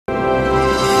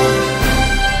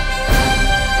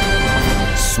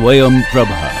Swayam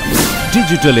Prabha.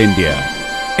 Digital India.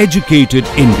 Educated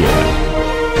India.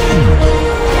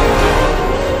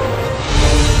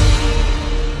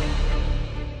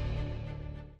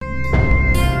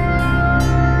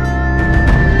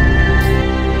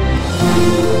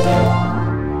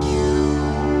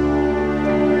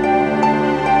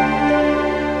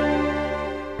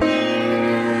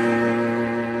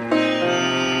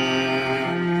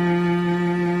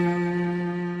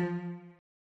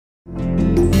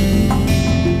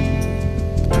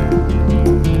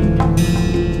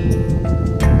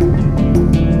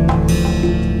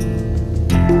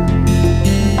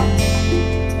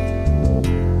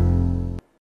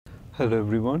 Hello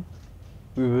everyone,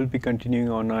 we will be continuing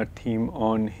on our theme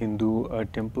on Hindu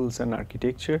temples and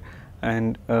architecture,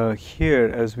 and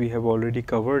here, as we have already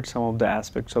covered some of the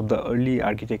aspects of the early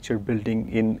architecture building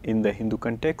in the Hindu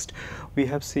context, we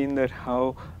have seen that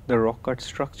how the rock cut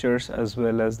structures as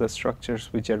well as the structures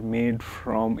which are made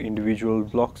from individual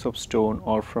blocks of stone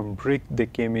or from brick, they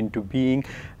came into being,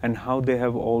 and how they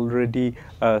have already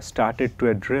started to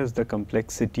address the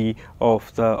complexity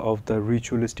of the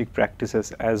ritualistic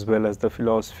practices as well as the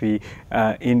philosophy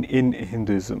in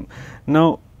Hinduism.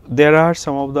 Now, there are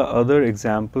some of the other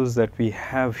examples that we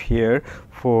have here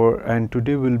and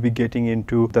today we will be getting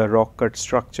into the rock cut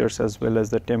structures as well as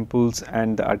the temples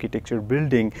and the architecture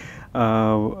building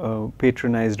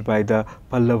patronized by the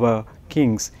Pallava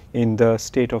kings in the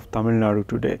state of Tamil Nadu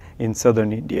today in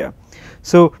southern India.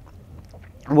 So,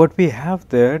 what we have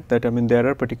there, that there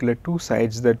are particular two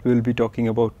sites that we will be talking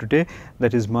about today,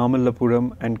 that is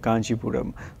Mamallapuram and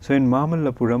Kanchipuram. So, in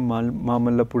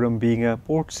Mamallapuram being a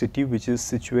port city which is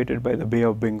situated by the Bay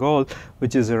of Bengal,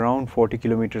 which is around 40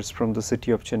 kilometers from the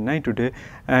city of Chennai today,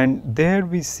 and there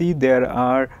we see there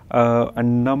are a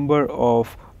number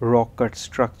of rock cut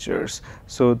structures.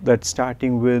 So, that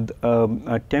starting with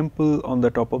a temple on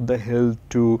the top of the hill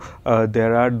to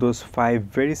there are those 5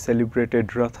 very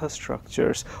celebrated Ratha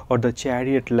structures or the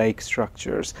chariot like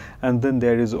structures, and then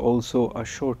there is also a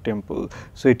shore temple.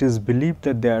 So, it is believed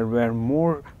that there were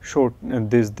more shore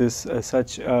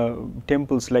such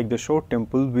temples like the shore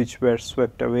temple which were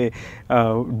swept away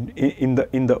in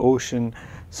the ocean.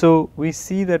 So, we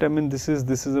see that this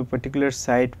is a particular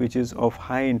site which is of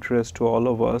high interest to all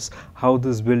of us, how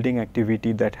this building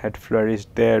activity that had flourished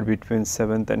there between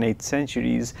 7th and 8th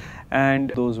centuries,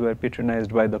 and those were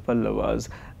patronized by the Pallavas.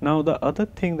 Now, the other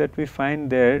thing that we find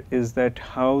there is that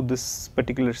how this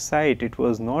particular site, it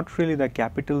was not really the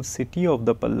capital city of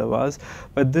the Pallavas,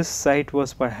 but this site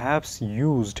was perhaps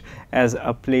used as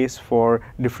a place for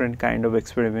different kind of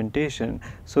experimentation.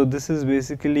 So, this is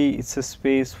basically, it's a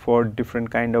space for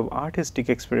different kind of artistic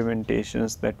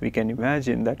experimentations that we can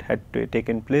imagine that had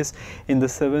taken place in the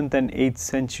 7th and 8th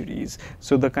centuries.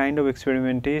 So, the kind of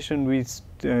experimentation we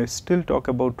still talk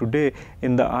about today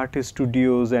in the artist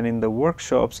studios and in the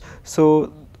workshops.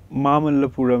 So,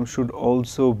 Mamallapuram should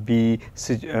also be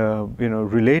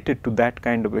related to that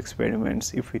kind of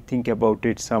experiments if we think about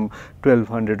it some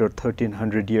 1200 or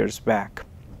 1300 years back.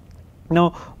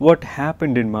 Now, what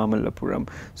happened in Mamallapuram?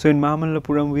 So, in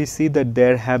Mamallapuram we see that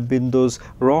there have been those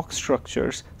rock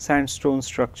structures, sandstone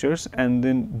structures, and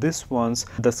then this ones,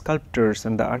 the sculptors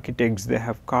and the architects, they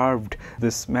have carved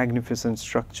this magnificent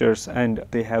structures and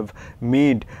they have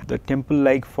made the temple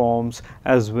like forms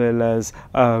as well as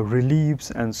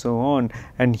reliefs and so on.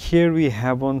 And here we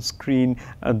have on screen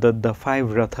the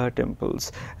 5 Ratha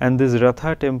temples, and these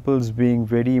Ratha temples being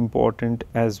very important,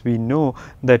 as we know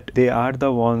that they are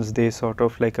the ones, they sort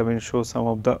of like show some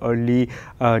of the early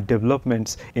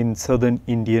developments in southern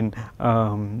Indian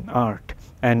art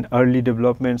and early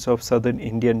developments of southern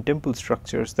Indian temple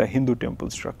structures, the Hindu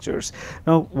temple structures.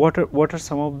 Now, what are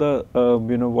some of the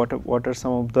what are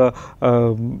some of the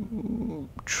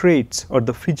traits or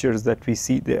the features that we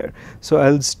see there? So, I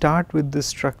will start with this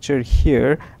structure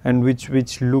here, and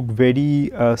which look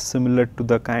very similar to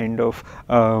the kind of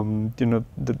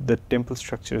the temple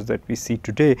structures that we see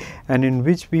today, and in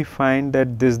which we find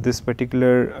that this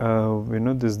particular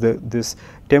this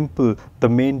temple, the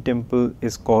main temple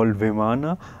is called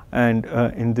Vimana, and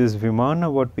in this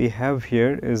Vimana what we have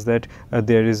here is that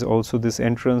there is also this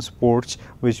entrance porch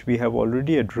which we have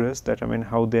already addressed, that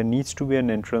how there needs to be an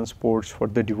entrance porch for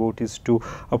the devotees to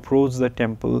approach the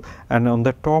temple, and on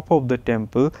the top of the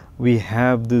temple we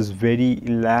have this very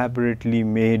elaborately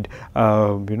made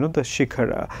the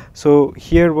shikhara. So,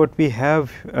 here what we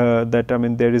have that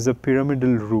there is a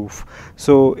pyramidal roof.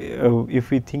 So,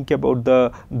 if we think about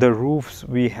the roofs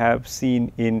we have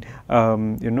seen in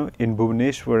in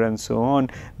Bhubaneswar chamber and so on,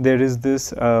 there is this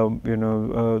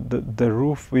the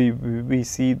roof we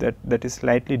see that is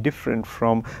slightly different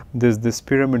from this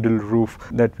pyramidal roof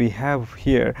that we have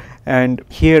here. And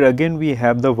here again we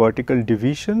have the vertical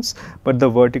divisions, but the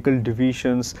vertical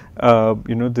divisions,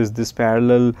 this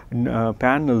parallel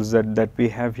panels that we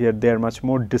have here, they are much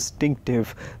more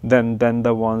distinctive than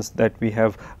the ones that we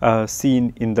have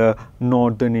seen in the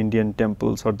northern Indian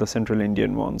temples or the central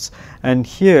Indian ones. And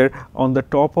here on the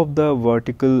top of the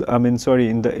vertical,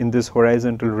 in this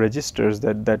horizontal registers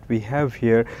that we have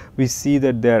here, we see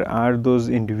that there are those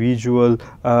individual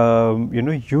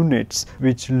units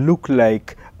which look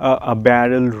like a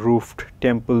barrel roofed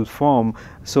temple form.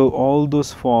 So all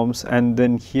those forms, and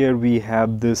then here we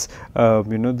have this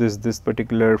this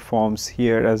particular forms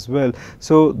here as well.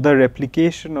 So the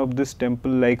replication of this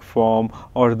temple like form,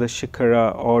 or the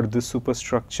shikhara, or the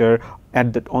superstructure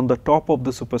on the top of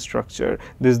the superstructure,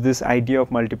 this idea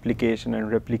of multiplication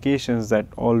and replications that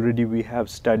already we have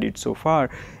studied so far,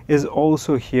 is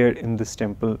also here in this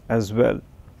temple as well.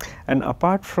 And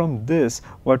apart from this,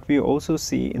 what we also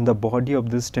see in the body of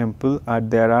this temple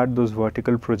there are those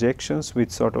vertical projections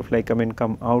which sort of like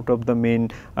come out of the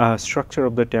main structure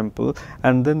of the temple,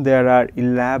 and then there are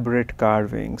elaborate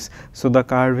carvings. So the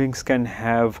carvings can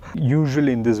have,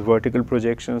 usually in these vertical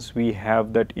projections we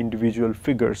have that individual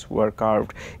figures who are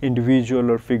carved,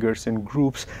 individual or figures in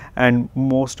groups, and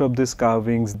most of these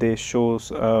carvings, they shows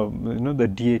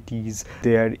the deities.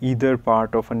 They are either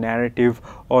part of a narrative,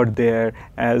 or they are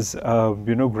as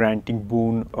granting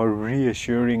boon or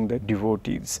reassuring the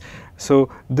devotees. So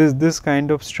this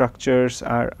kind of structures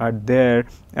are there,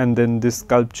 and then these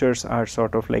sculptures are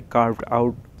sort of like carved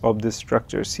out of the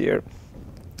structures here.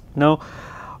 Now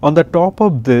on the top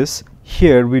of this,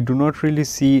 here we do not really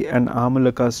see an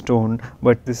Amalaka stone,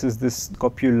 but this is this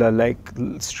copula like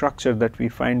structure that we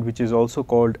find, which is also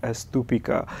called as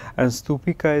stupika. And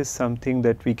stupika is something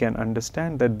that we can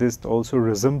understand that this also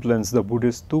resembles the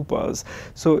Buddhist stupas.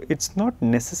 So it's not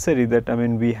necessary that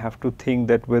we have to think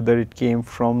that whether it came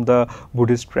from the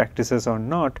Buddhist practices or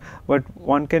not, but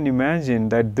one can imagine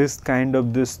that this kind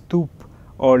of this stup,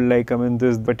 or like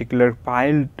this particular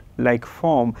piled like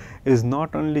form, is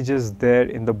not only just there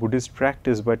in the Buddhist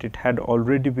practice, but it had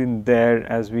already been there,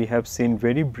 as we have seen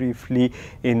very briefly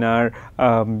in our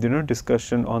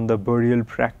discussion on the burial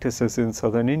practices in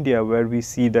southern India, where we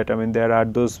see that there are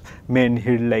those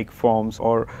menhir like forms,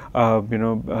 or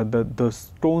the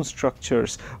stone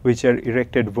structures which are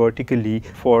erected vertically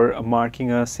for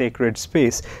marking a sacred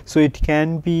space. So it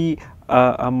can be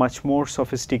a much more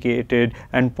sophisticated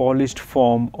and polished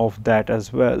form of that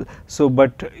as well. So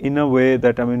but in a way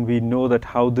that we know that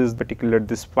how this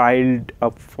piled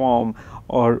up form,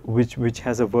 or which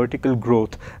has a vertical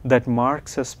growth, that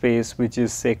marks a space which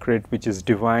is sacred, which is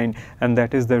divine, and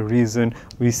that is the reason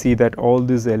we see that all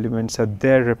these elements are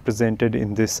there represented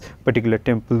in this particular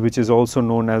temple, which is also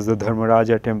known as the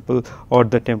Dharmaraja temple, or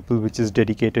the temple which is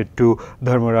dedicated to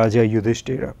Dharmaraja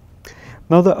Yudhishthira.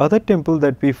 Now the other temple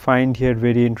that we find here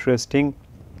very interesting,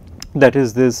 that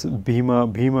is this Bhima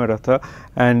Ratha,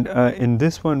 and in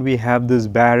this one we have this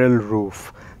barrel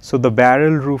roof. So the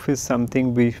barrel roof is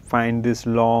something we find, this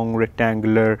long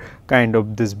rectangular kind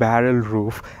of this barrel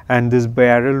roof, and this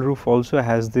barrel roof also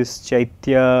has this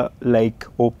chaitya like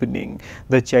opening.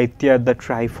 The chaitya, the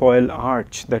trifoil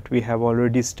arch that we have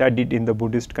already studied in the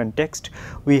Buddhist context,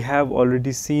 we have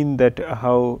already seen that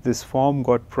how this form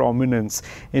got prominence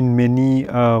in many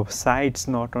sites,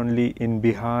 not only in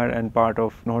Bihar and part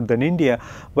of northern India,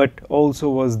 but also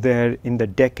was there in the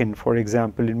Deccan, for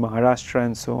example in Maharashtra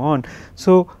and so on.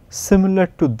 So similar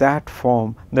to that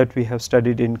form that we have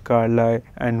studied in Karla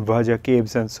and Vaja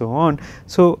caves and so on.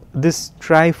 So this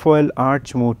trifoil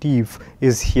arch motif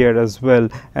is here as well,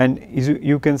 and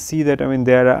you can see that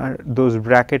there are those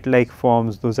bracket like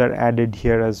forms, those are added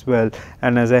here as well.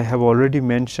 And as I have already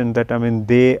mentioned that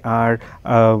they are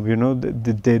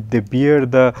they bear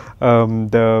the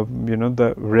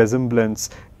resemblance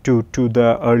to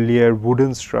the earlier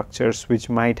wooden structures which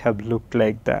might have looked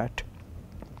like that.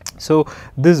 So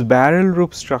this barrel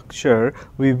roof structure,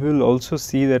 we will also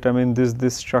see that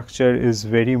this structure is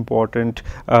very important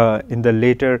in the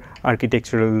later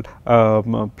architectural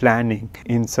planning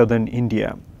in southern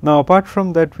India. Now, apart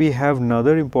from that, we have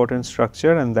another important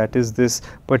structure, and that is this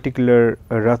particular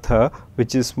Ratha,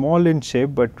 which is small in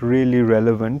shape but really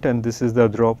relevant, and this is the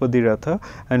Draupadi Ratha,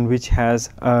 and which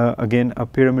has again a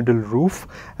pyramidal roof,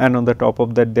 and on the top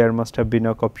of that there must have been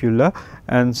a cupola.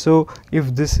 And so,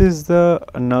 if this is the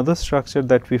another structure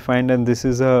that we find, and this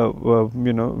is a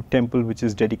temple which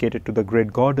is dedicated to the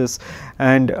great goddess,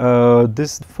 and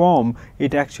this form,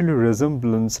 it actually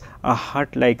resembles a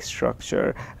hut like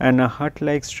structure, and a hut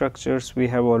like structures we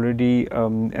have already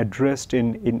addressed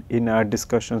in our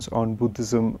discussions on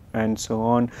Buddhism and so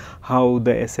on, how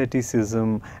the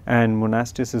asceticism and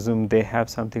monasticism, they have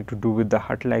something to do with the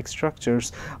hut like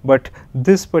structures, but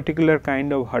this particular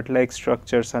kind of hut like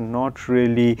structures are not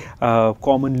really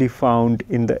commonly found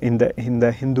in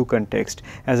the Hindu context.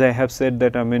 As I have said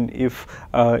that, I mean, if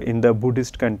in the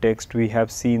Buddhist context we have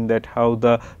seen that how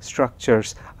the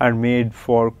structures are made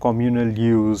for communal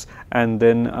use, and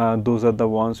then those are the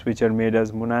ones which are made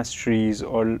as monasteries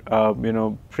or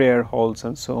prayer halls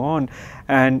and so on.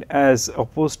 And as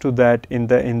opposed to that, in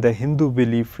the Hindu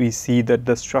belief, we see that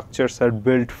the structures are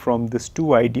built from these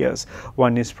two ideas.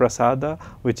 One is prasada,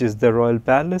 which is the royal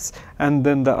palace, and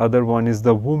then the other one is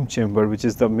the womb chamber, which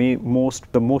is the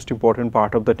most important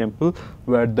part of the temple,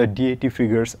 where the deity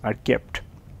figures are kept.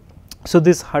 So,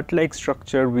 this hut like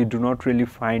structure we do not really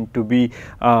find to be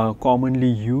commonly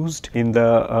used in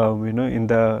the in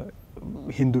the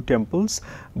Hindu temples,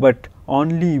 but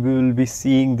only we will be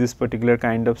seeing this particular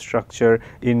kind of structure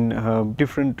in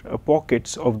different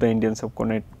pockets of the Indian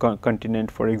subcontinent.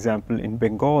 For example, in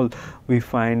Bengal, we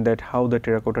find that how the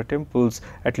terracotta temples,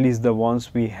 at least the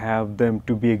ones we have them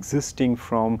to be existing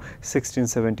from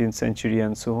 16th, 17th century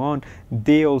and so on,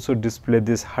 they also display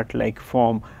this hut like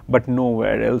form, but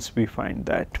nowhere else we find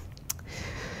that.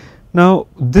 Now,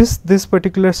 this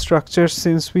particular structure,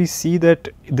 since we see that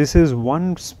this is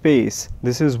one space,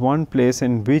 this is one place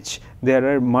in which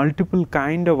there are multiple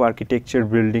kind of architecture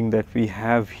building that we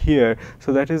have here.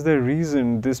 So, that is the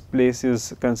reason this place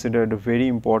is considered a very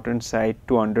important site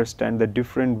to understand the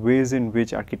different ways in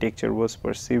which architecture was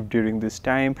perceived during this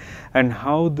time, and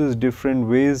how these different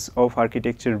ways of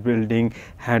architecture building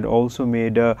had also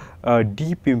made a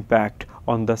deep impact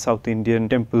on the South Indian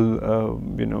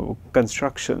temple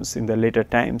constructions in the later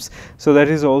times. So, that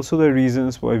is also the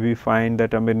reasons why we find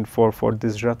that, I mean, for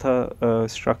this Ratha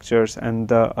structures and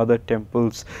the other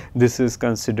temples, this is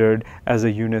considered as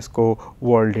a UNESCO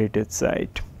World Heritage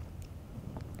Site.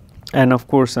 And of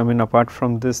course, I mean, apart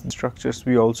from this structures,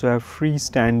 we also have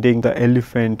freestanding the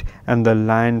elephant and the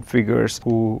lion figures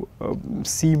who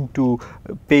seem to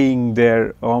paying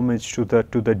their homage to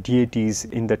the deities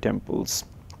in the temples.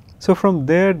 So, from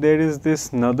there is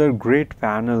this another great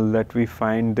panel that we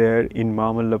find there in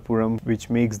Mamallapuram,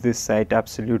 which makes this site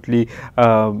absolutely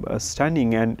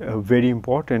stunning and very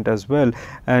important as well.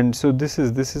 And so, this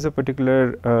is a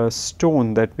particular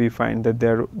stone that we find that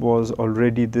there was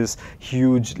already this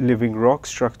huge living rock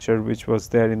structure which was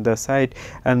there in the site,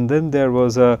 and then there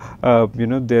was a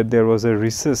there was a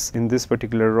recess in this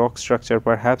particular rock structure.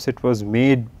 Perhaps it was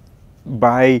made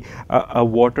by a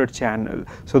water channel.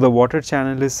 So, the water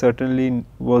channel is certainly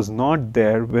was not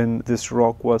there when this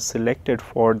rock was selected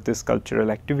for this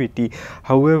cultural activity.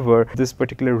 However, this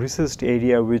particular recessed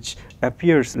area which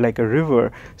appears like a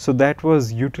river, so that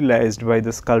was utilized by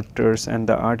the sculptors and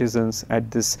the artisans at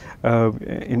this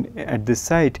at this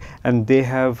site, and they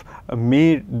have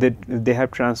they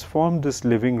have transformed this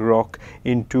living rock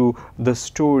into the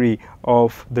story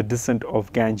of the descent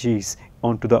of Ganges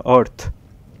onto the earth.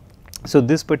 So,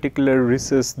 this particular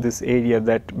recess, this area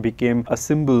that became a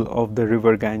symbol of the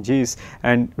river Ganges,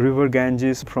 and river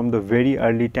Ganges from the very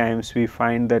early times we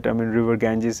find that, I mean, river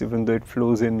Ganges, even though it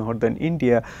flows in northern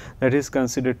India, that is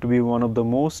considered to be one of the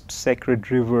most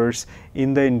sacred rivers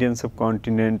in the Indian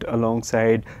subcontinent,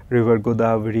 alongside river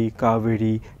Godavari,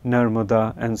 Kaveri,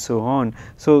 Narmada and so on.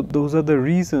 So, those are the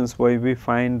reasons why we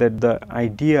find that the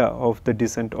idea of the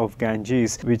descent of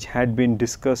Ganges, which had been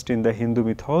discussed in the Hindu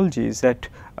mythologies, that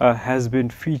has been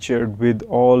featured with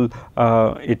all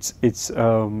its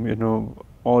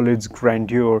all its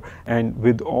grandeur and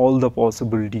with all the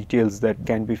possible details that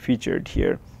can be featured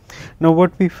here. Now,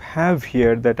 what we have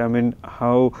here, that, I mean,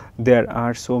 how there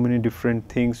are so many different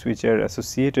things which are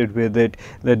associated with it,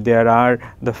 that there are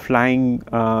the flying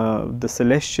the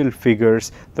celestial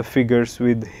figures, the figures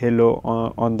with halo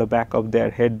on the back of their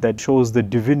head, that shows the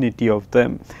divinity of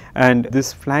them. And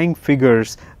these flying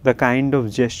figures, the kind of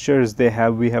gestures they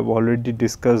have, we have already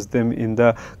discussed them in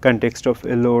the context of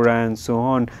Ellora and so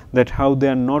on, that how they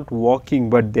are not walking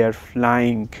but they are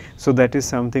flying. So, that is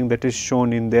something that is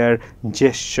shown in their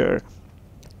gesture.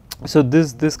 So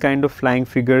this kind of flying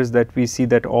figures that we see,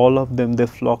 that all of them, they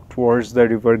flock towards the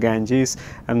river Ganges,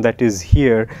 and that is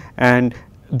here. And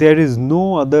there is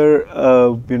no other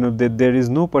there is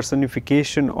no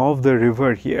personification of the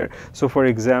river here. So for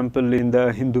example, in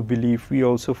the Hindu belief, we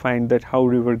also find that how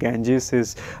river Ganges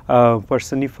is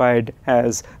personified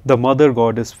as the mother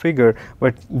goddess figure,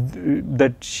 but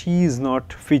that she is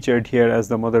not featured here as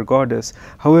the mother goddess.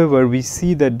 However, we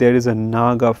see that there is a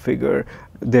Naga figure,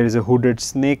 there is a hooded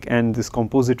snake, and this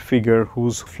composite figure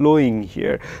who's flowing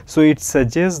here. So it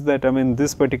suggests that, I mean,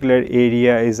 this particular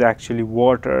area is actually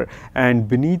water, and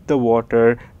beneath the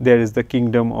water there is the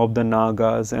kingdom of the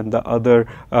Nagas and the other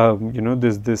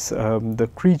the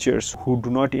creatures who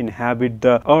do not inhabit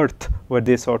the earth, but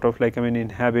they sort of like, I mean,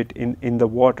 inhabit in the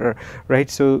water, right?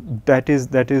 So that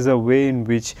is a way in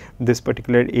which this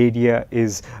particular area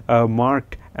is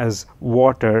marked as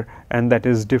water, and that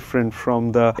is different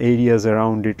from the areas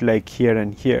around it, like here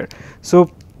and here. So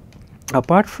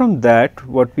apart from that,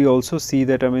 what we also see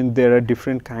that, I mean, there are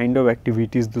different kind of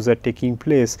activities those are taking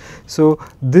place. So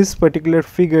this particular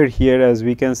figure here, as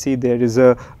we can see, there is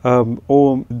a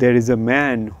there is a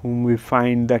man whom we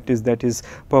find that is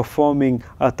performing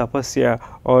a tapasya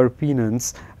or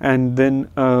penance, and then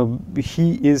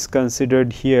he is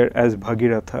considered here as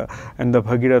Bhagiratha, and the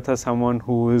Bhagiratha, someone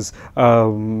who is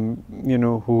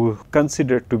who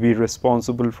considered to be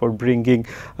responsible for bringing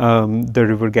the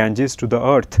river Ganges to the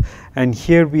earth. And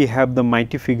here we have the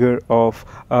mighty figure of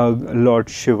Lord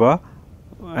Shiva,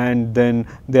 and then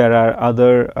there are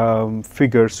other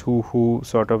figures who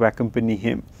sort of accompany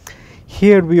him.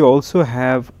 Here we also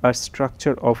have a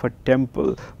structure of a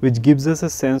temple, which gives us a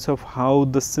sense of how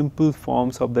the simple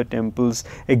forms of the temples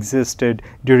existed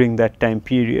during that time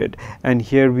period. And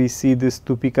here we see this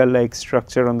Tupika like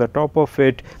structure on the top of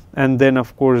it, and then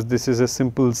of course this is a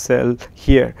simple cell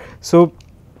here. So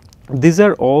these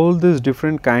are all these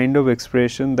different kind of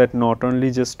expression that not only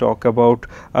just talk about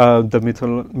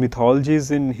the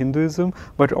mythologies in Hinduism,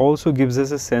 but also gives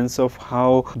us a sense of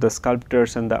how the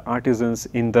sculptors and the artisans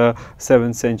in the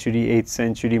 7th century, 8th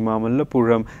century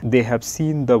Mamallapuram, they have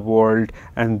seen the world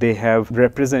and they have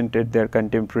represented their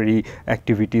contemporary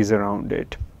activities around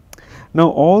it. Now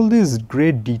all these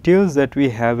great details that we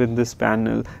have in this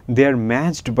panel, they are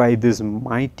matched by these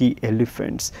mighty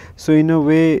elephants. So in a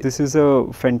way, this is a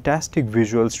fantastic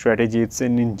visual strategy. It's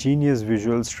an ingenious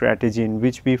visual strategy in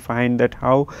which we find that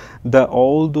how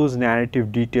all those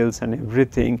narrative details and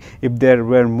everything, if there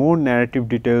were more narrative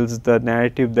details, the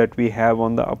narrative that we have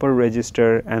on the upper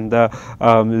register and the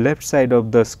left side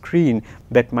of the screen,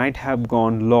 that might have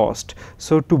gone lost.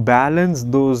 So to balance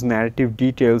those narrative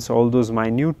details, all those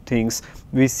minute things,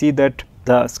 we see that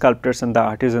the sculptors and the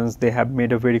artisans, they have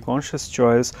made a very conscious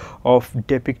choice of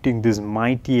depicting these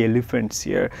mighty elephants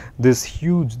here. This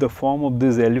huge, the form of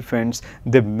these elephants,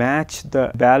 they match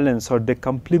the balance, or they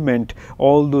complement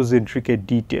all those intricate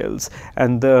details.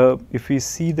 And if we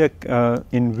see the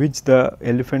in which the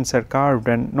elephants are carved,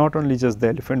 and not only just the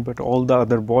elephant but all the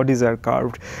other bodies are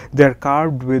carved, they are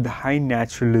carved with high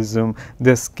naturalism.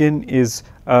 The skin is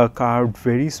carved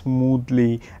very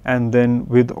smoothly, and then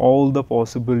with all the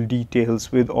possible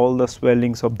details, with all the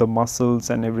swellings of the muscles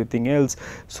and everything else.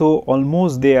 So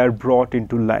almost they are brought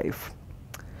into life.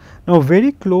 Now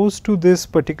very close to this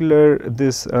particular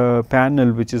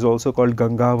panel, which is also called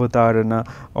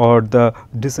Gangavatarana, or the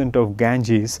descent of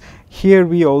Ganges, here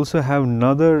we also have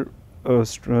another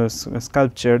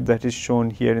sculpture that is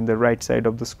shown here in the right side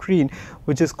of the screen,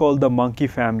 which is called the monkey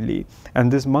family.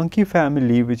 And this monkey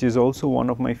family, which is also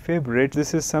one of my favorites,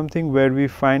 this is something where we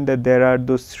find that there are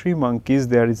those three monkeys.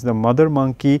 There is the mother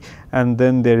monkey, and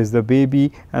then there is the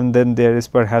baby, and then there is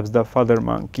perhaps the father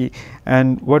monkey.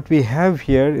 And what we have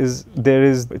here is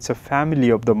it's a family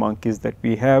of the monkeys that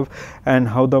we have, and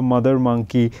how the mother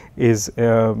monkey is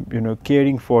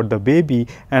caring for the baby,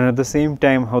 and at the same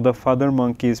time how the father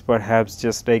monkey is perhaps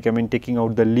just like, I mean, taking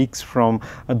out the leeks from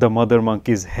the mother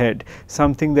monkey's head,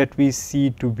 something that we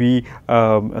see to be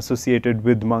associated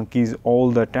with monkeys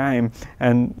all the time,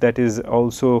 and that is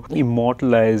also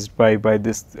immortalized by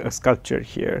this sculpture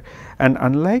here. And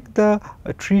unlike the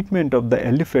treatment of the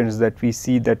elephants that we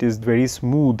see, that is very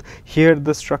smooth, here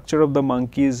the structure of the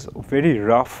monkey is very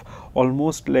rough,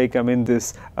 almost like, I mean,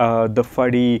 this the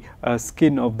furry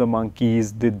skin of the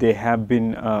monkeys, they have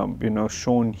been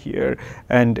shown here,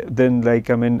 and then, like,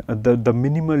 I mean, the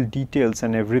minimal details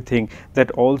and everything,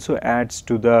 that also adds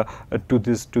to the to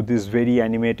this very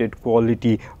animated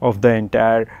quality of the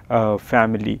entire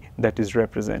family that is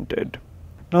represented.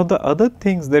 Now, the other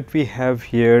things that we have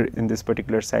here in this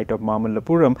particular site of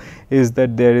Mamallapuram is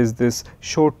that there is this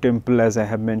shore temple, as I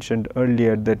have mentioned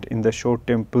earlier, that in the shore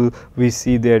temple we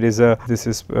see there is a, this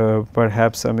is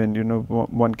perhaps, I mean, you know,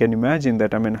 one can imagine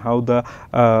that, I mean, how the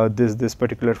this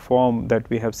particular form that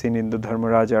we have seen in the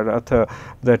Dharmaraja Ratha,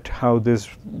 that how this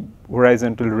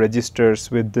horizontal registers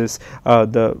with this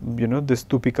the, you know, this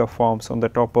tupika forms on the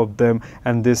top of them,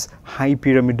 and this high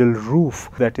pyramidal roof,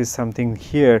 that is something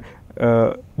here.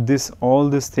 This, all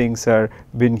these things are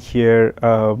been here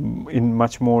in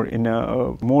much more, in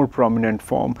a more prominent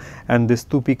form, and this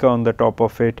tupika on the top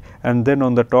of it, and then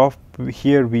on the top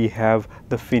here we have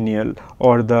the finial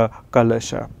or the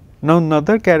kalasha. Now,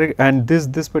 another character, and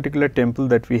this particular temple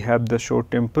that we have, the shore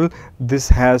temple, this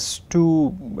has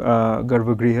two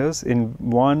garbhagrihas. In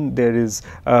one there is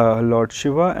Lord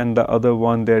Shiva, and the other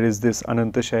one there is this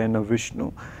Anantashayana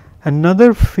Vishnu.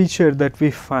 Another feature that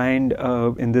we find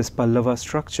in this Pallava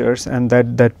structures, and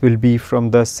that will be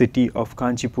from the city of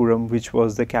Kanchipuram, which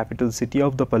was the capital city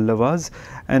of the Pallavas,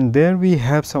 and there we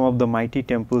have some of the mighty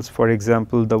temples. For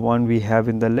example, the one we have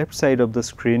in the left side of the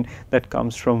screen, that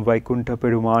comes from Vaikuntha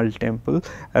Perumal temple,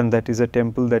 and that is a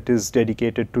temple that is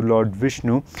dedicated to Lord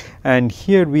Vishnu. And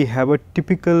here we have a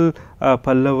typical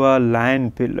Pallava lion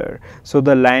pillar. So,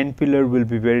 the lion pillar will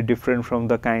be very different from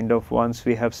the kind of ones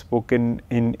we have spoken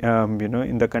in you know,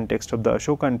 in the context of the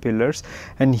Ashokan pillars.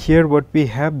 And here what we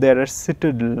have, there are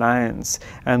seated lions,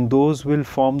 and those will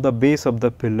form the base of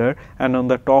the pillar, and on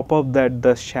the top of that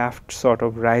the shaft sort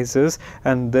of rises,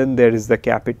 and then there is the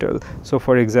capital. So,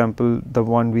 for example, the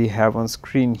one we have on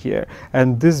screen here,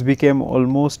 and this became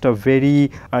almost a very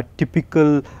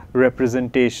typical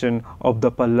representation of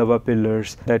the Pallava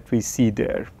pillars that we see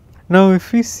there. Now,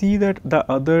 if we see that the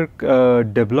other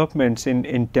developments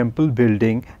in temple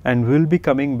building, and we will be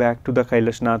coming back to the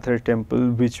Kailashnathar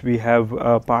temple, which we have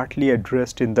partly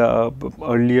addressed in the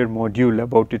earlier module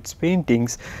about its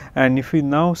paintings, and if we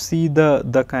now see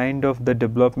the kind of the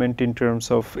development in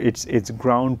terms of its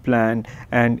ground plan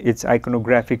and its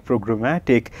iconographic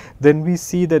programmatic, then we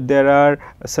see that there are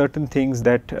certain things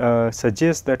that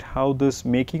suggest that how this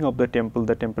making of the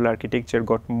temple architecture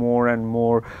got more and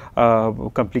more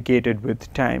complicated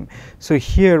with time. So,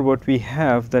 here what we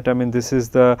have, that, I mean, this is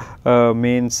the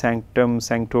main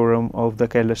sanctorum of the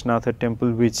Kailashnathar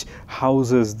temple, which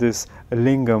houses this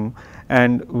lingam,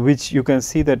 and which you can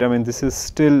see that, I mean, this is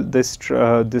still this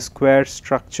square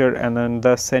structure, and in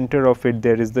the center of it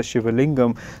there is the Shiva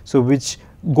lingam. So, which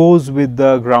goes with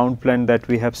the ground plan that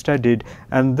we have studied,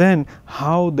 and then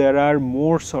how there are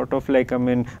more sort of like, I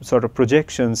mean, sort of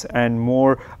projections and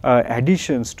more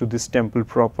additions to this temple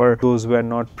proper, those were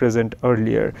not present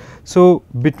earlier. So,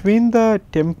 between the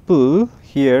temple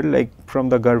here, like from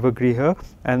the Garbhagriha,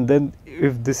 and then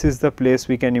if this is the place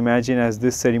we can imagine as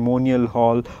this ceremonial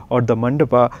hall or the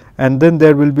mandapa, and then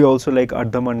there will be also like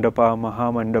Ardha Mandapa,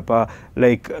 Maha Mandapa,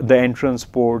 like the entrance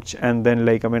porch, and then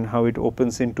like, I mean, how it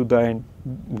opens into the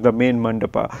main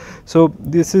mandapa. So,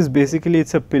 this is basically,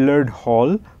 it's a pillared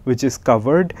hall which is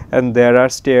covered, and there are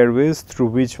stairways through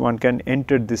which one can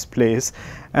enter this place,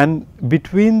 and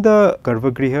between the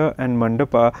Garbhagriha and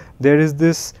mandapa there is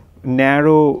this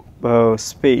narrow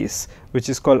space which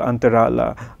is called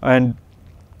Antarala, and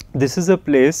this is a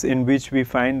place in which we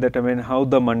find that, I mean, how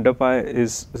the mandapa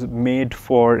is made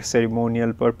for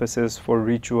ceremonial purposes, for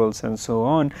rituals and so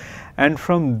on, and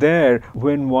from there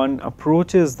when one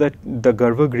approaches the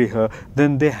Garbhagriha,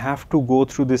 then they have to go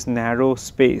through this narrow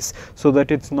space, so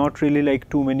that it's not really like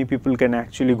too many people can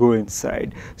actually go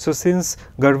inside. So, since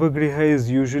Garbhagriha is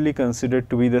usually considered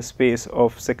to be the space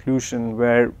of seclusion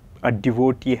where a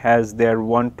devotee has their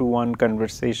one-to-one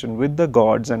conversation with the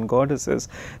gods and goddesses,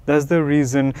 that's the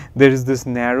reason there is this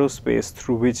narrow space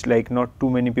through which like not too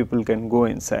many people can go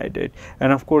inside it.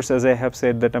 And of course, as I have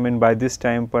said that, I mean, by this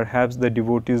time perhaps the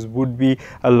devotees would be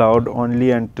allowed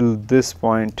only until this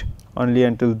point,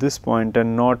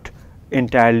 and not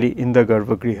entirely in the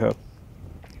Garbhagriha.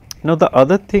 Now, the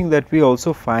other thing that we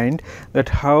also find, that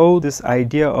how this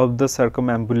idea of the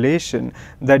circumambulation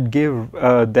that gave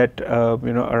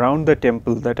you know, around the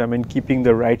temple, that, I mean, keeping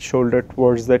the right shoulder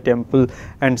towards the temple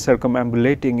and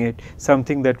circumambulating it,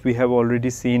 something that we have already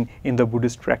seen in the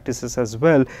Buddhist practices as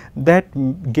well, that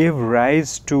gave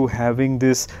rise to having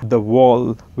this, the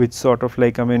wall which sort of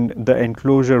like, I mean, the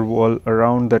enclosure wall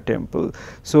around the temple.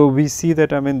 So, we see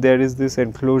that, I mean, there is this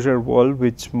enclosure wall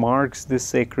which marks this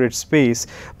sacred space,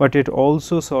 but it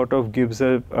also sort of gives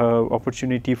a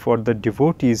opportunity for the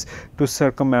devotees to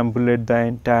circumambulate the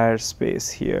entire space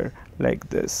here like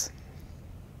this.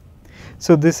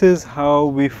 So this is how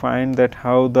we find that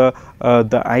how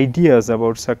the ideas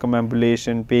about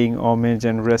circumambulation, paying homage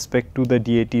and respect to the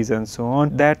deities and so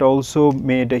on, that also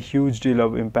made a huge deal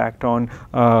of impact on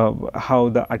how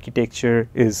the architecture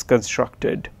is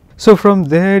constructed. So from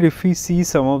there, if we see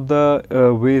some of the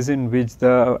ways in which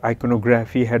the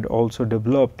iconography had also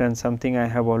developed, and something I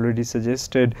have already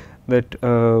suggested, that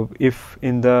if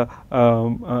in the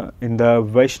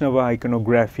Vaishnava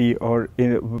iconography, or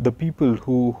the people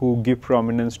who give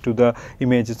prominence to the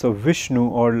images of Vishnu,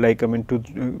 or like to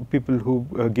people who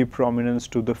give prominence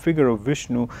to the figure of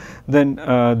Vishnu, then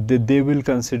they will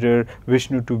consider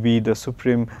Vishnu to be the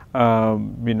supreme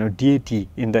deity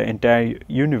in the entire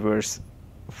universe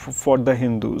for the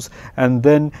Hindus. And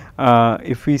then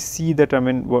if we see that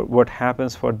what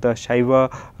happens for the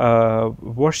Shaiva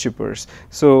worshippers,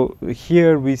 so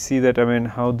here we see that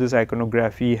how this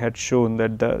iconography had shown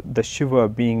that the Shiva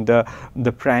being the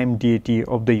prime deity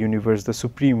of the universe, the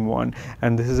supreme one,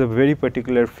 and this is a very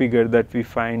particular figure that we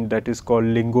find that is called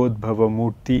Lingodbhava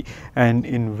Murti, and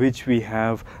in which we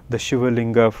have the Shiva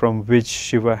Linga from which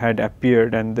Shiva had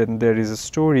appeared. And then there is a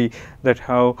story that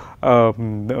how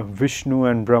Vishnu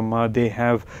and Brahma, they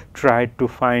have tried to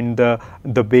find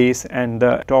the base and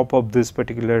the top of this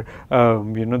particular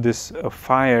this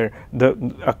fire,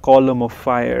 a column of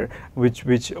fire,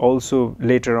 which also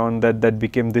later on that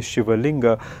became the Shiva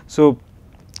Linga. So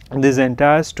this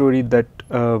entire story that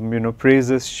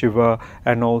praises Shiva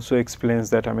and also explains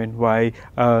that why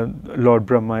Lord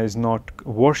Brahma is not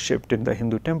worshipped in the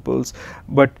Hindu temples.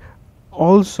 But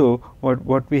also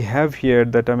what we have here,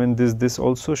 that this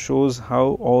also shows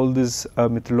how all these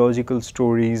mythological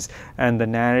stories and the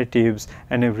narratives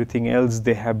and everything else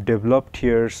they have developed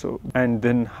here. So and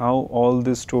then how all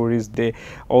these stories, they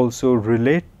also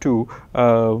relate to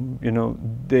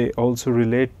they also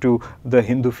relate to the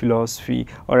Hindu philosophy,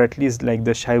 or at least like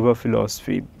the Shaiva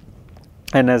philosophy.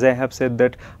 And as I have said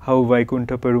that how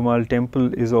Vaikuntha Perumal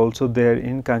temple is also there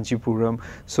in Kanchipuram.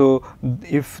 So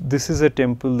if this is a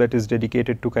temple that is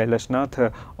dedicated to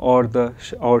Kailashnatha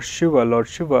or Shiva, Lord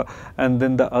Shiva, and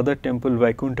then the other temple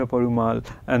Vaikuntha Perumal,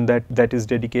 and that is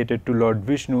dedicated to Lord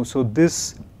Vishnu. So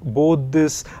both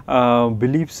these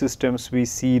belief systems, we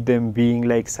see them being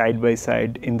like side by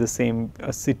side in the same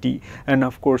city. And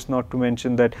of course, not to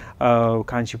mention that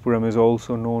Kanchipuram is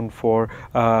also known for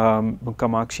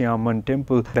Kamakshi Amman temple,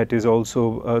 that is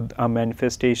also a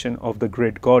manifestation of the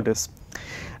great goddess.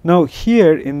 Now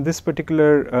here in this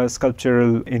particular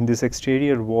sculptural, in this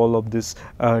exterior wall of this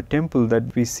temple,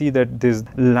 that we see that these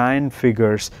lion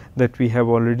figures that we have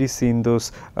already seen,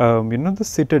 those the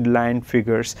seated lion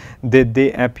figures,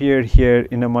 they appear here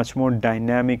in a much more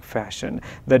dynamic fashion,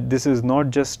 that this is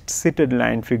not just seated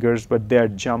lion figures, but they are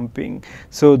jumping.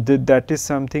 So that is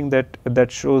something that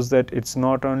shows that it's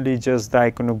not only just the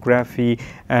iconography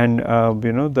and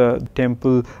the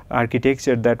temple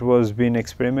architecture that was being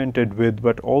experimented with,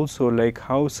 but also like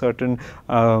how certain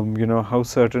how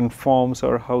certain forms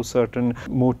or how certain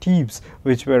motifs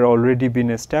which were already been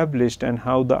established, and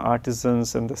how the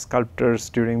artisans and the sculptors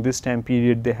during this time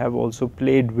period, they have also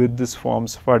played with these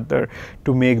forms further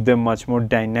to make them much more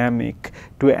dynamic,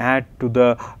 to add to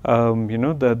the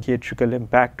the theatrical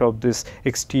impact of this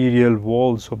exterior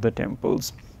walls of the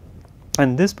temples.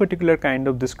 And this particular kind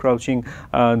of this crouching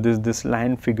this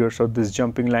lion figures, or this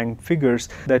jumping lion figures,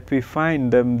 that we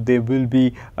find them, they will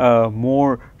be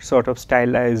more sort of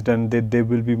stylized, and they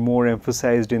will be more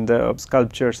emphasized in the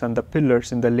sculptures and the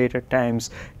pillars in the later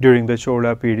times during the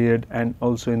Chola period, and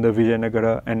also in the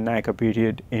Vijayanagara and Nayaka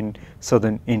period in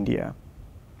southern India.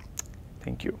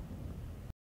 Thank you.